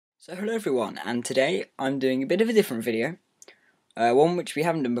So hello everyone, and today I'm doing a bit of a different video, one which we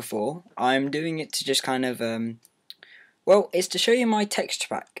haven't done before. I'm doing it to just kind of, it's to show you my texture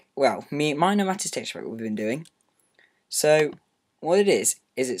pack, my nomadic texture pack we've been doing. So, what it is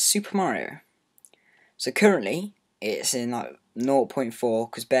it's Super Mario. So currently, it's in like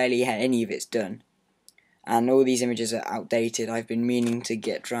 0.4, because barely any of it's done. And all these images are outdated. I've been meaning to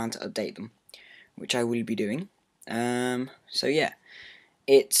get around to update them, which I will be doing. So yeah.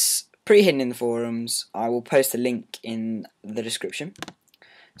 It's pretty hidden in the forums. I will post a link in the description.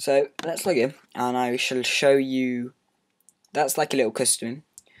 So let's log in and I shall show you. That's like a little custom.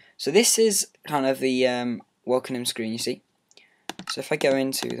 So this is kind of the welcome screen, you see. So if I go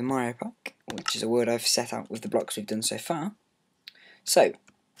into the Mario pack, which is a word I've set out with the blocks we've done so far. So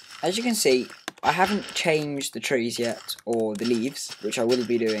as you can see, I haven't changed the trees yet or the leaves, which I will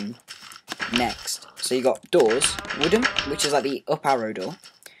be doing next. So you got doors, wooden, which is like the up arrow door,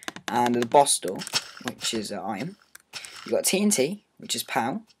 and the boss door, which is iron. You got TNT, which is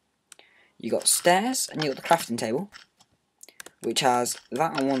POW. You got stairs, and you got the crafting table, which has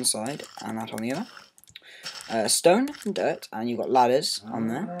that on one side and that on the other. Stone and dirt, and you've got ladders on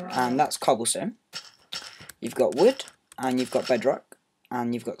there, and that's cobblestone. You've got wood, and you've got bedrock,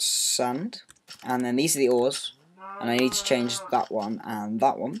 and you've got sand, and then these are the ores. And I need to change that one and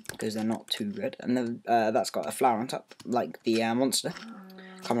that one because they're not too good. And then that's got a flower on top, like the monster.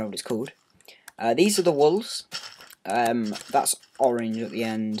 Can't remember what it's called. These are the walls. That's orange at the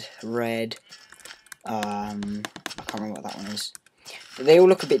end, red. I can't remember what that one is. But they all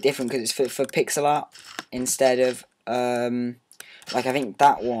look a bit different because it's for pixel art instead of like I think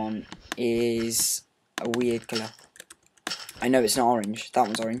that one is a weird colour. I know it's not orange. That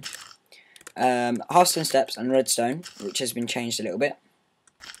one's orange. Hearthstone steps and redstone, which has been changed a little bit.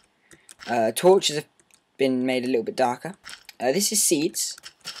 Torches have been made a little bit darker. This is seeds,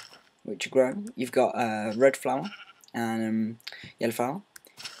 which grow. You've got red flower and yellow flower.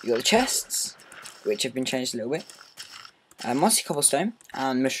 You've got the chests, which have been changed a little bit. Mossy cobblestone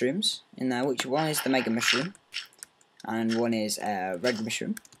and mushrooms in there, which one is the mega mushroom and one is red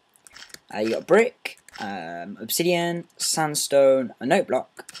mushroom. You got brick, obsidian, sandstone, a note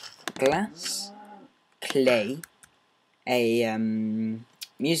block, glass, clay, a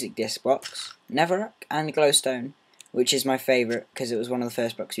music disc box, netherrack, and glowstone, which is my favourite because it was one of the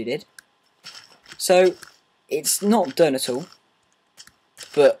first blocks we did. So it's not done at all,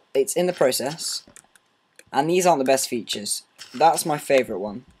 but it's in the process, and these aren't the best features. That's my favourite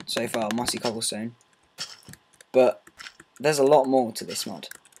one so far, mossy cobblestone, but there's a lot more to this mod,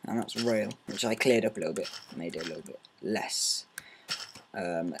 and that's rail, which I cleared up a little bit, made it a little bit less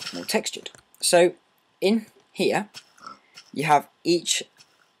more textured. So in here you have each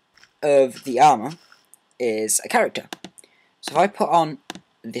of the armour is a character. So if I put on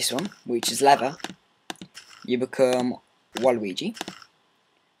this one, which is leather, you become Waluigi.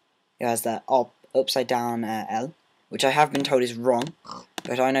 It has that upside down L, which I have been told is wrong,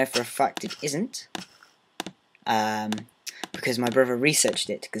 but I know for a fact it isn't, because my brother researched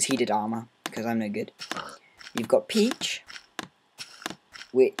it because he did armour, because I'm no good. You've got Peach,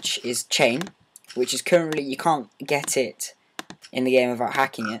 which is chain, which is currently, you can't get it in the game without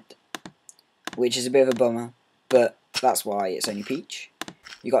hacking it, which is a bit of a bummer, but that's why it's only Peach.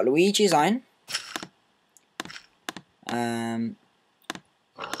 You got Luigi's iron,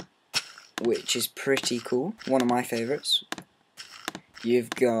 which is pretty cool, one of my favourites. You've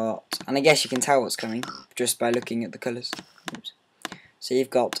got, and I guess you can tell what's coming just by looking at the colours. Oops. So you've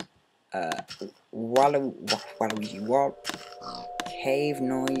got Waluigi. Cave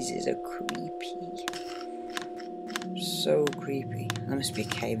noises are creepy. So creepy. There must be a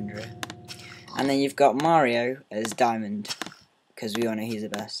cave under here. And then you've got Mario as Diamond, because we all know he's the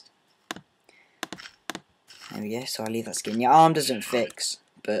best. There we go, so I'll leave that skin. Your arm doesn't fix,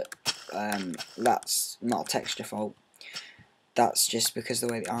 but that's not a texture fault. That's just because of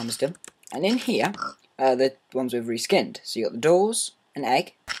the way the arm is done. And in here, the ones we've reskinned. So you got the doors, an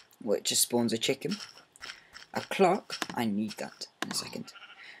egg, which just spawns a chicken. A clock, I need that in a second.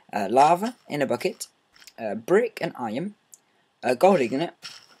 Lava in a bucket, brick and iron, gold ingot,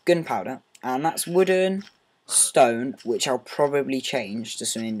 gunpowder, and that's wooden, stone, which I'll probably change to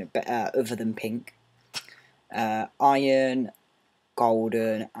something other than pink, iron,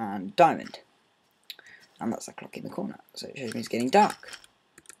 golden, and diamond. And that's the clock in the corner, so it shows me it's getting dark.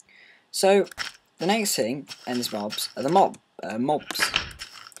 So the next thing in this mobs are the mobs,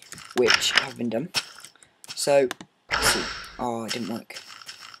 which have been done. So, let's see. Oh, it didn't work.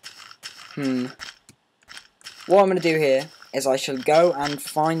 What I'm going to do here is I shall go and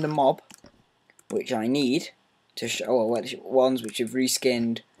find the mob, which I need to show, ones which have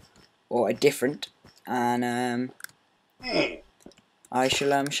reskinned or are different, and I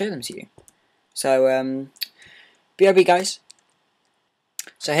shall show them to you. So BRB guys.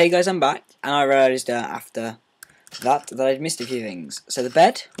 So hey guys, I'm back, and I realised after that I'd missed a few things. So the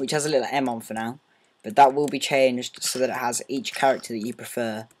bed, which has a little M on for now, but that will be changed so that it has each character that you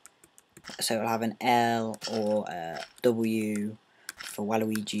prefer. So it'll have an L or a W for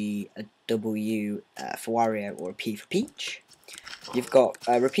Waluigi, a W for Wario, or a P for Peach. You've got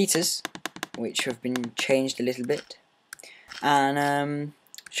repeaters, which have been changed a little bit, and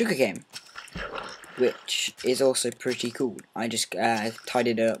sugarcane, which is also pretty cool. I just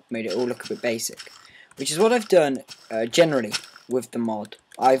tidied it up, made it all look a bit basic, which is what I've done generally with the mod.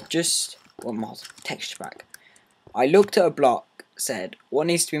 Texture pack. I looked at a block, said what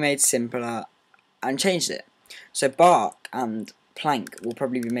needs to be made simpler, and changed it. So bark and plank will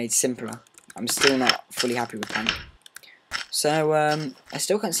probably be made simpler. I'm still not fully happy with plank. So I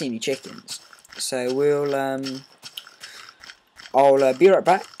still can't see any chickens. So I'll be right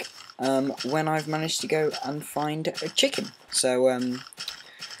back when I've managed to go and find a chicken. So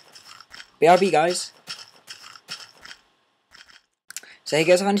BRB guys. So here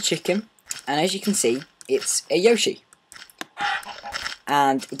goes, I found a chicken, and as you can see, it's a Yoshi,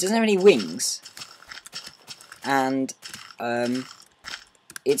 and it doesn't have any wings, and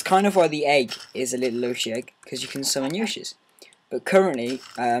it's kind of why the egg is a little Yoshi egg, because you can summon Yoshis. But currently,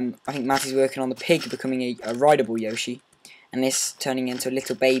 I think Matty's working on the pig becoming a rideable Yoshi, and this turning into a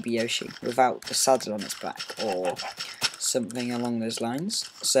little baby Yoshi without the saddle on its back, or something along those lines.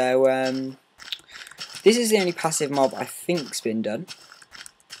 So this is the only passive mob I think's been done.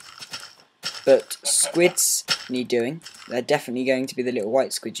 But squids need doing. They're definitely going to be the little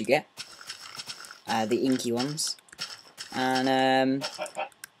white squids you get, the inky ones. And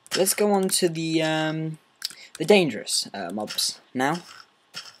let's go on to the dangerous mobs now.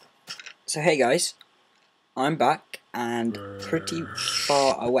 So hey guys, I'm back and pretty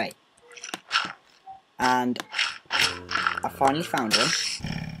far away, and I finally found one,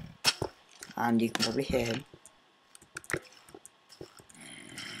 and you can probably hear him.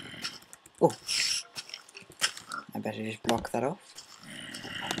 Oh, I better just block that off,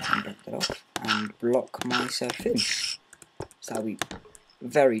 and block myself in. So that'll be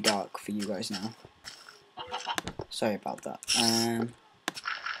very dark for you guys now. Sorry about that.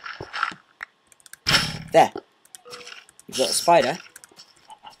 There. You've got a spider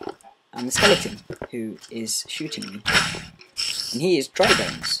and the skeleton who is shooting me. And he is dry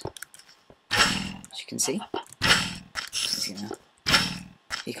bones. As you can see.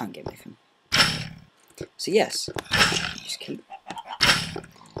 He can't get anything. So yes. Just keep.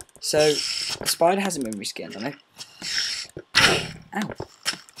 So the spider hasn't been reskinned, I know. Ow.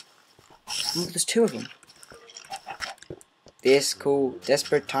 Oh, there's two of them.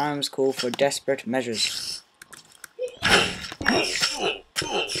 Desperate times call for desperate measures.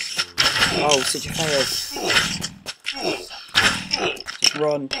 Oh, such a fail. Just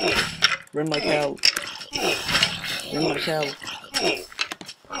run. Run like hell. Run like hell.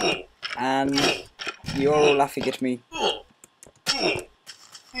 And you're all laughing at me.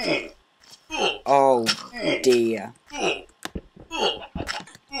 Oh dear.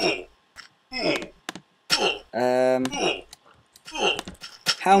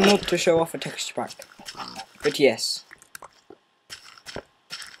 How not to show off a texture pack. But yes.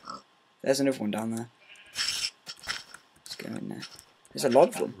 There's another one down there. Let's go in there. There's a lot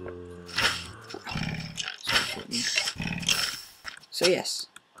of them. So yes.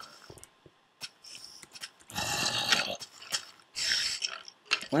 I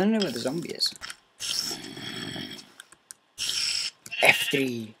want to know where the zombie is.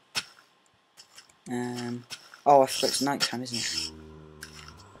 F3. Oh, I forgot it's night time, isn't it?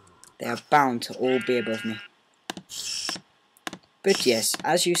 They are bound to all be above me. But yes,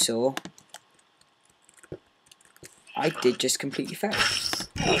 as you saw, I did just completely fail.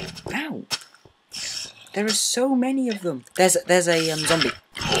 Ow! There are so many of them. There's a zombie,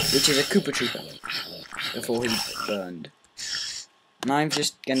 which is a Koopa Trooper, before he burned. And I'm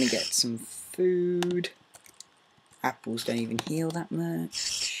just gonna get some food. Apples don't even heal that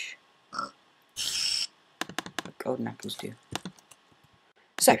much. But golden apples do.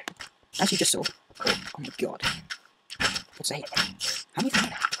 So, as you just saw, oh my god. What's that? How many?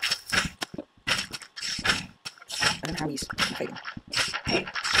 I don't know how he's failing.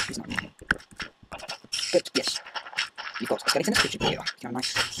 He's not. But yes, you've got a skeleton, which is kind of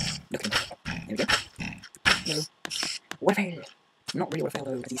nice looking. There we go. Hello. What a fail! Not really what a fail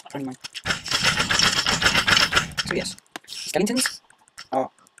though, because he's trying mine. So yes, skeletons are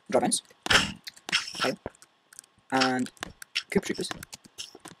dry bones. Fail. And Koopa Troopers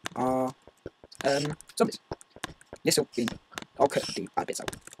are zombies. This will be, I'll cut the bad bits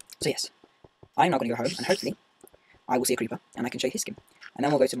out. So yes, I'm now going to go home, and hopefully I will see a creeper, and I can show you his skin. And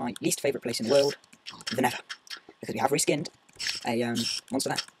then we'll go to my least favourite place in the world, the Nether, because we have reskinned a monster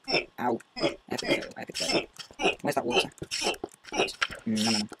there. Ow. Epic fail, epic fail. Where's that water?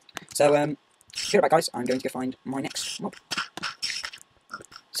 No. So, be right back, guys. I'm going to go find my next mob.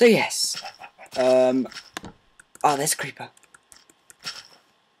 So yes, oh, there's a creeper.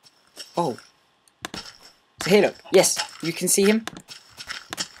 Oh. So here, look. Yes, you can see him.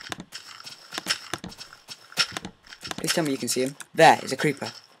 Please tell me you can see him. There is a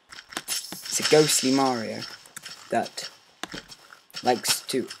creeper. It's a ghostly Mario that likes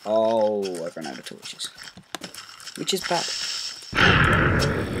to... Oh, I've run out of torches. Which is bad.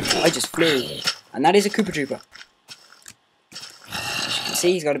 I just flew. And that is a Koopa Trooper. As you can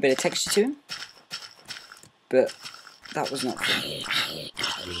see, he's got a bit of texture to him. But that was not fun.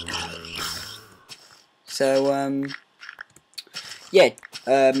 So, yeah.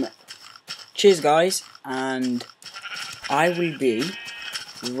 Cheers, guys. And I will be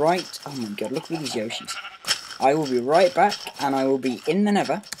right... Oh my god, look at these Yoshis. I will be right back, and I will be in the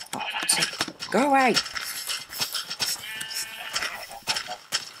Nether. Oh, for God's sake. Go away!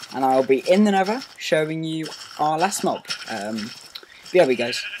 And I'll be in the Nether, showing you our last mob. BRB,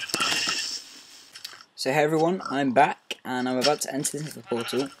 guys. So hey everyone, I'm back, and I'm about to enter into the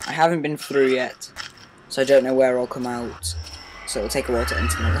portal. I haven't been through yet, so I don't know where I'll come out. So it'll take a while to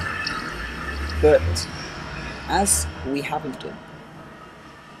enter the Nether. But, as we haven't done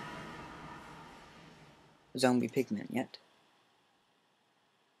zombie pigment yet,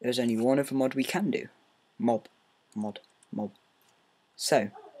 there's only one other mod we can do. Mob. So,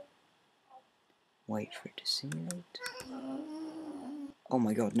 wait for it to simulate. Oh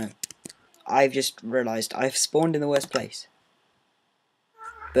my god, no. I've just realised I've spawned in the worst place.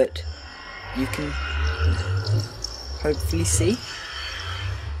 But, you can hopefully see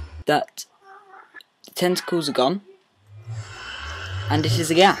that the tentacles are gone. And it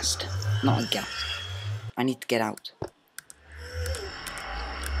is a ghast. Not a ghast. I need to get out.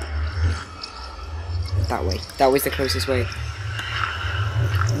 That way. That was the closest way.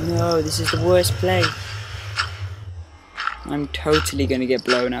 No, this is the worst place. I'm totally gonna get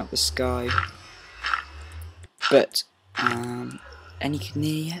blown out the sky. But, any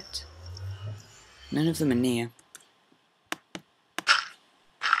near yet? None of them are near.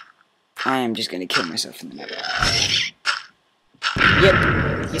 I am just gonna kill myself in the Nether.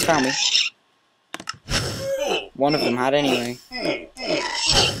 Yep, he's found me. One of them had anyway. And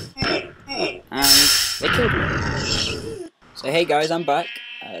they killed me. So hey guys, I'm back.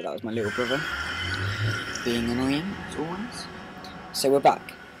 That was my little brother. Being annoying, as always. So we're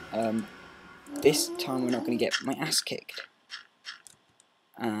back. This time we're not going to get my ass kicked.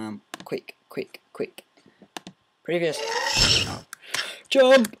 Quick. Previous. Oh.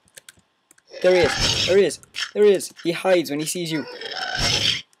 Jump! There he is. He hides when he sees you.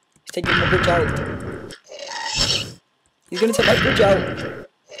 He's taking my bridge out. He's going to take my bridge out.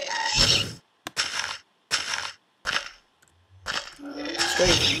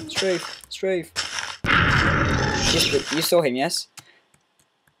 Strafe. Yes, you saw him, yes?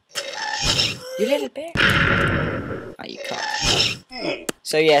 You little bear. Oh, you can't.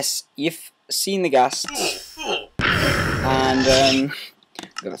 So yes, you've seen the ghasts. And,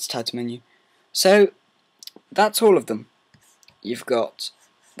 that's the title menu. So, that's all of them. You've got...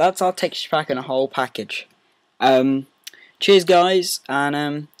 That's our texture pack and a whole package. Cheers guys,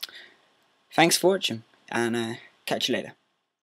 and thanks for watching. And catch you later.